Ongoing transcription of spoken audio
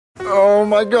Oh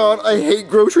my god, I hate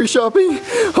grocery shopping.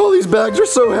 All these bags are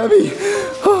so heavy.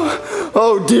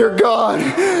 Oh dear god.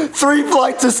 3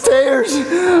 flights of stairs.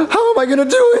 How am I gonna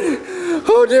do it?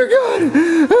 Oh dear god.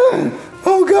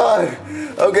 Oh god.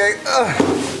 Okay.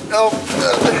 Oh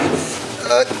god.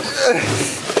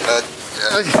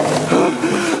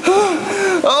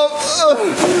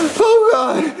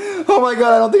 Oh my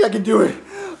god, I don't think I can do it.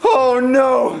 Oh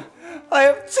no. I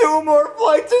have 2 more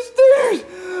flights of stairs.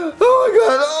 Oh my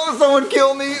god, oh, someone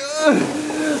kill me.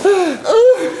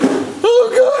 Oh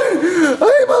god, I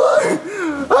am alive.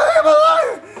 I am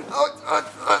alive.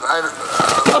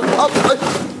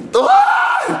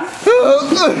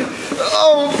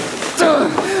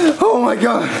 Oh my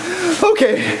god.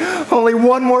 Okay, only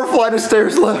 1 more flight of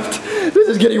stairs left. This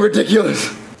is getting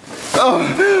ridiculous.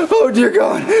 Oh dear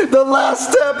god, the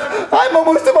last step. I'm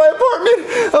almost to my apartment.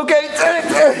 Okay.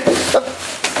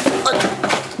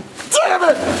 Damn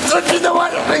it! You know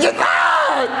what?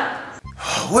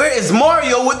 Where is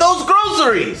Mario with those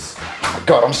groceries?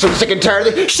 God, I'm so sick and tired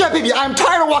of this. Shut up, baby. I'm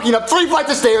tired of walking up 3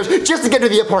 flights of stairs just to get to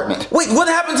the apartment. Wait, what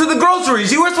happened to the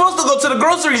groceries? You were supposed to go to the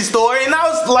grocery store and now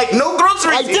it's like no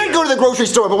groceries. I did go to the grocery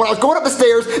store, but when I was going up the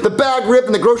stairs, the bag ripped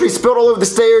and the groceries spilled all over the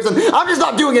stairs, and I'm just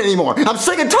not doing it anymore. I'm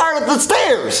sick and tired of the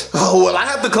stairs. Oh, well, I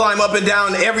have to climb up and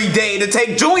down every day to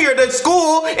take Junior to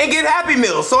school and get Happy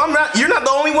Meals, so you're not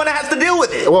the only one that has to deal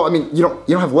with it. Well, I mean, you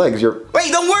don't have legs.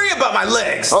 Wait, don't worry about my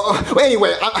legs. Well,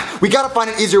 anyway, we gotta find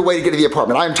an easier way to get to the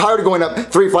apartment. I am tired of going up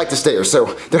 3 flights of stairs,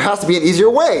 so there has to be an easier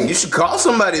way. You should call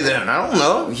somebody then. I don't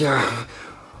know. Yeah.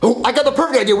 Oh, I got the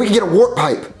perfect idea. We can get a warp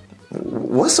pipe.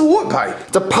 What's a warp pipe?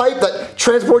 It's a pipe that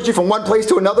transports you from one place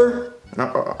to another.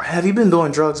 Have you been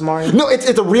doing drugs, Mario? No, it's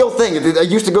a real thing. I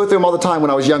used to go through them all the time when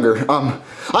I was younger.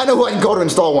 I know who I can call to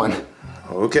install one.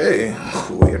 Okay,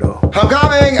 weirdo. I'm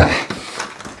coming!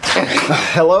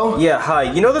 Hello? Yeah, hi.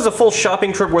 You know there's a full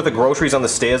shopping trip worth of groceries on the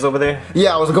stairs over there?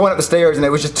 Yeah, I was going up the stairs and it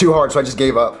was just too hard, so I just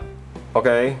gave up.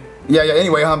 Okay. Yeah,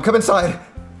 anyway, come inside.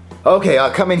 Okay,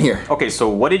 come in here. Okay, so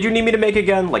what did you need me to make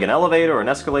again? Like an elevator or an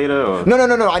escalator or... No,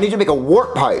 I need you to make a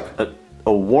warp pipe.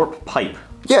 A warp pipe?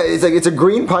 Yeah, it's a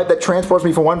green pipe that transports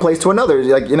me from one place to another.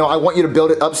 Like, you know, I want you to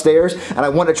build it upstairs, and I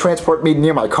want it to transport me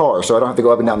near my car, so I don't have to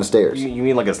go up and down the stairs. You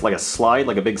mean like a slide,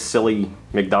 like a big silly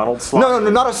McDonald's slide? No,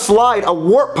 not a slide, a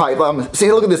warp pipe.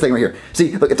 See, look at this thing right here.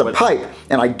 See, look, it's a pipe,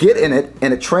 and I get in it,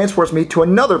 and it transports me to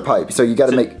another pipe. So you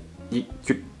got to make.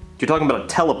 You're talking about a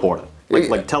teleporter.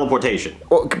 Like teleportation.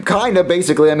 Well, kinda,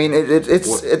 basically. I mean,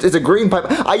 it's a green pipe.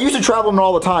 I used to travel them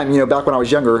all the time, you know, back when I was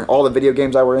younger. All the video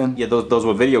games I were in. Yeah, those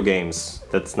were video games.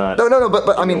 That's not... No,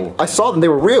 but I mean, I saw them. They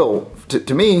were real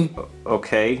to me.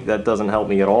 Okay, that doesn't help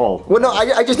me at all. Well, no,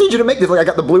 I just need you to make this. Like, I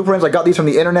got the blueprints. I got these from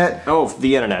the internet. Oh,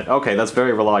 the internet. Okay, that's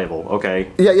very reliable. Okay.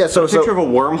 Yeah, so... Picture of a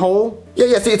wormhole?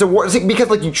 Yeah, see, it's a because,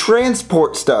 like, you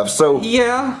transport stuff, so...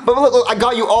 Yeah. But look, I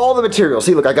got you all the materials.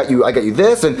 See, look, I got you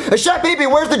this, and... Chef Baby,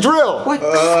 where's the drill? What?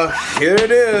 Here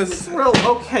it is. Drill,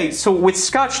 okay, so with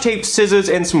scotch tape, scissors,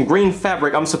 and some green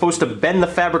fabric, I'm supposed to bend the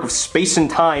fabric of space and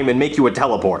time and make you a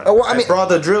teleporter. Oh, well, I mean... I brought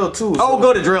the drill, too. Oh,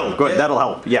 good, a drill. Good, yeah. That'll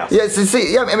help, yeah. Yeah,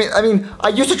 see, yeah, I mean, I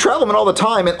used to travel them all the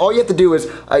time, and all you have to do is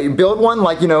build one,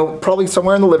 like, you know, probably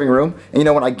somewhere in the living room, and, you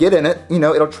know, when I get in it, you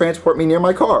know, it'll transport me near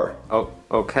my car. Oh,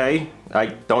 okay. I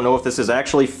don't know if this is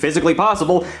actually physically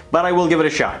possible, but I will give it a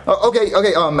shot. Okay,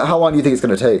 how long do you think it's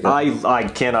gonna take? I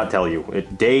cannot tell you.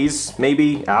 Days,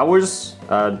 maybe, hours?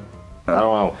 I don't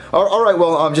know. All right,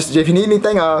 well, just if you need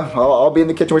anything, I'll be in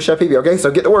the kitchen with Chef Phoebe, okay?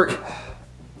 So get to work.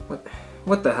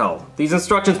 What the hell? These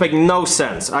instructions make no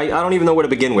sense. I don't even know where to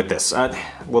begin with this.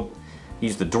 Well,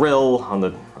 use the drill on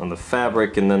the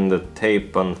fabric and then the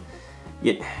tape on...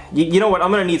 You know what?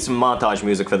 I'm gonna need some montage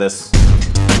music for this.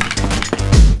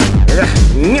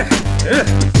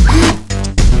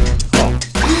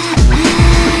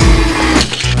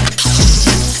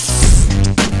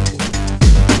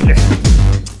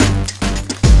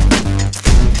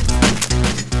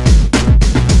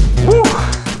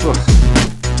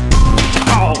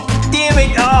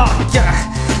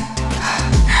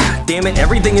 Damn it,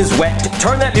 everything is wet.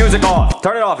 Turn that music off.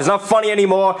 Turn it off. It's not funny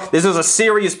anymore. This is a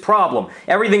serious problem.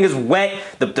 Everything is wet.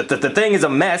 The thing is a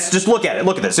mess. Just look at it.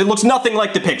 Look at this. It looks nothing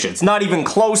like the picture. It's not even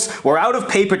close. We're out of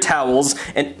paper towels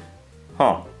and...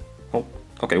 Huh. Oh,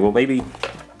 okay, well maybe...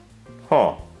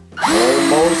 Huh.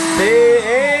 Almost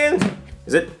in.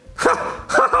 Is it?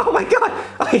 Oh my god!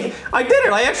 I did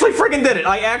it! I actually friggin' did it!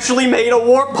 I actually made a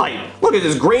warp pipe! Look at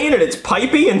this green and it's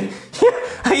pipey and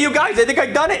you got guys, I think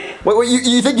I've done it. Wait,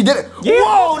 you think you did it? Yeah.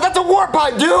 Whoa, that's a warp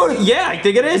pipe, dude. Yeah, I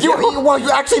think it is. You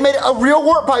actually made it a real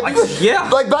warp pipe. Yeah.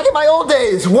 Like back in my old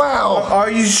days. Wow.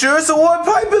 Are you sure it's a warp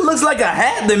pipe? It looks like a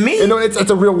hat to me. You know, it's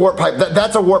a real warp pipe.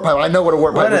 That's a warp pipe. I know what a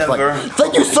warp pipe looks Whatever. like.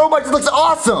 Thank you so much. It looks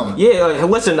awesome. Yeah,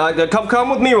 listen, come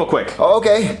with me real quick. Oh,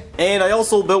 okay. And I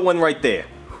also built one right there.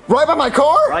 Right by my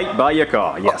car? Right by your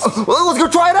car, yes. Well, let's go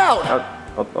try it out.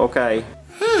 Okay.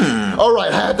 All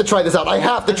right, I have to try this out. I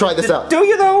have to try this out. Do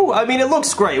you though? I mean, it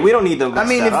looks great. We don't need to mess I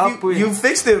mean, that if up. you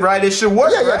fixed it right, it should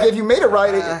work. Yeah, right? if you made it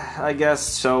right. I guess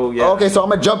so, yeah. Okay, so I'm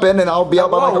gonna jump in and I'll be out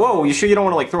by my car. Whoa, you sure you don't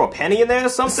want to like throw a penny in there or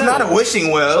something? It's not a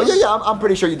wishing well. Oh, yeah, I'm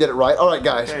pretty sure you did it right. All right,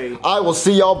 guys. Okay. I will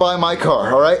see y'all by my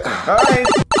car, all right? All right.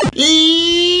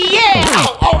 Yeah!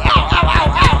 Ow, ow, ow, ow,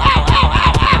 ow, ow,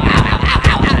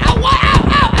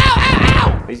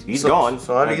 He's gone.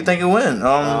 So how do you think it went?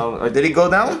 Did he go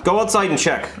down? Go outside and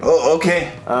check. Oh,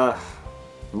 okay.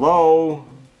 Hello?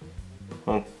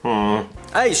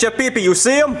 Hey, Chef Pee-Pee, you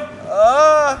see him?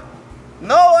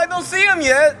 No, I don't see him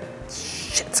yet.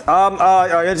 Shit.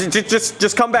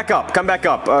 Just come back up. Come back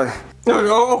up.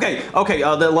 Okay.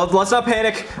 Let's not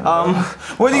panic.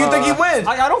 Where do you think he went?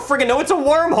 I don't freaking know. It's a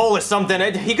wormhole or something.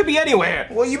 He could be anywhere.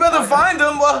 Well, you better find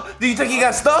him. Do you think he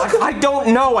got stuck? I don't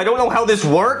know. I don't know how this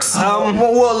works.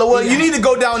 Well, you need to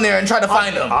go down there and try to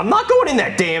find him. I'm not going in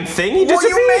that damn thing. He Well, you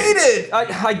disappeared. made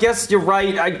it. I guess you're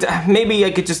right. Maybe I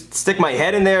could just stick my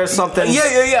head in there or something.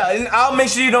 Yeah. And I'll make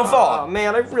sure you don't Oh fall.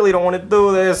 man, I really don't want to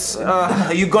do this.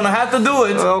 You're gonna have to do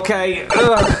it. Okay.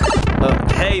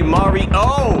 Hey, Mari.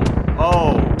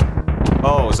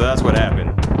 Oh, so that's what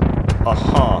happened.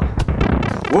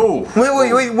 Whoa.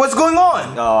 Wait. What's going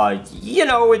on? You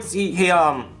know,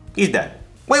 he's dead.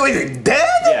 Wait, dead?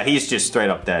 Yeah, he's just straight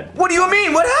up dead. What do you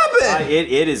mean? What happened?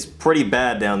 It is pretty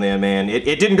bad down there, man.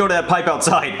 It didn't go to that pipe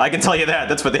outside. I can tell you that.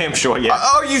 That's for damn sure, yeah.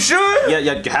 Are you sure?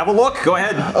 Yeah, have a look. Go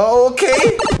ahead.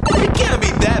 Okay. It can't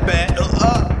be that bad.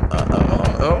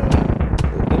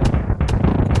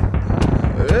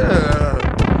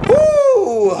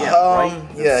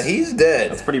 Yeah, he's dead.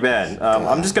 That's pretty bad.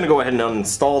 I'm just gonna go ahead and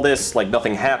uninstall this like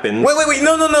nothing happened. Wait,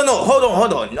 no.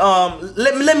 Hold on.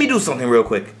 Let me do something real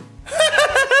quick.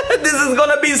 This is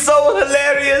gonna be so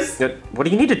hilarious. What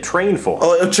do you need a train for?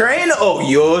 Oh, a train? Oh,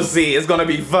 you'll see. It's gonna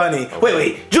be funny.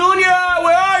 Wait. Junior,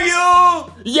 where are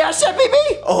you? Yeah, Chef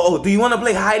Pee-Pee? Oh, do you want to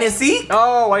play hide and seek?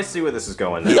 Oh, I see where this is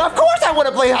going now. Yeah, of course I want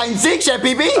to play hide and seek, Chef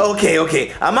Pee-Pee.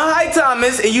 Okay. I'm gonna hide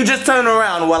Thomas, and you just turn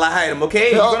around while I hide him,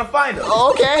 okay? You're gonna find him.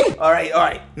 Okay. All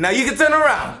right. Now you can turn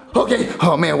around. Okay.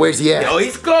 Oh, man, where's he at? Oh,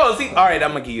 he's close. All right,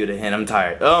 I'm gonna give you the hint. I'm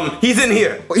tired. He's in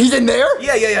here. He's in there?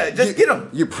 Yeah. Just get him.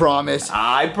 You promise?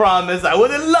 I promise. I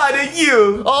wouldn't lie to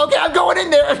you. Okay, I'm going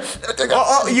in there.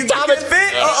 You got it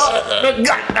fit?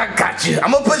 I got you.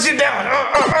 I'm gonna put you down.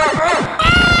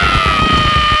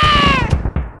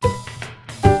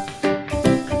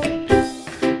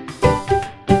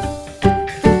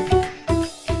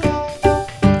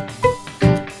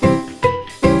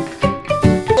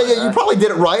 Yeah, you probably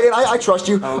did it right, and I trust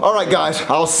you. Okay. All right, guys,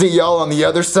 I'll see y'all on the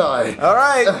other side. All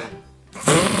right.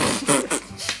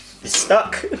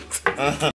 Stuck.